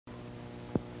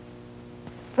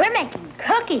we're making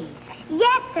cookies.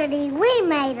 Yesterday, we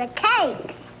made a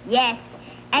cake. Yes,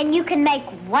 and you can make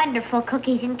wonderful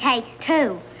cookies and cakes,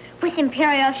 too, with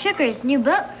Imperial Sugar's new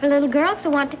book for little girls who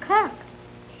want to cook.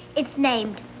 It's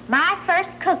named My First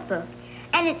Cookbook,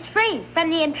 and it's free from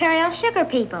the Imperial Sugar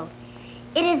people.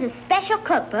 It is a special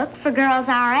cookbook for girls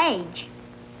our age.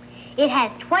 It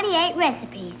has 28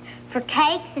 recipes for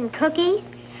cakes and cookies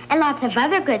and lots of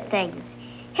other good things.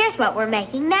 Here's what we're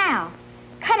making now.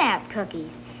 Cutout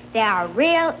cookies. They are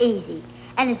real easy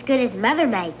and as good as Mother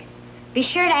makes. Be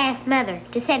sure to ask Mother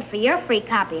to send for your free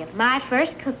copy of My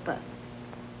First Cookbook.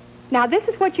 Now, this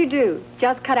is what you do.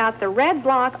 Just cut out the red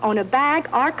block on a bag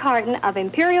or carton of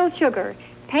Imperial Sugar,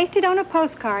 paste it on a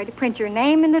postcard, print your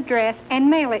name and address, and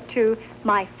mail it to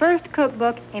My First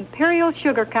Cookbook, Imperial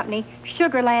Sugar Company,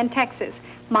 Sugar Land, Texas.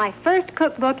 My First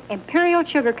Cookbook, Imperial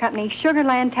Sugar Company, Sugar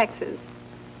Land, Texas.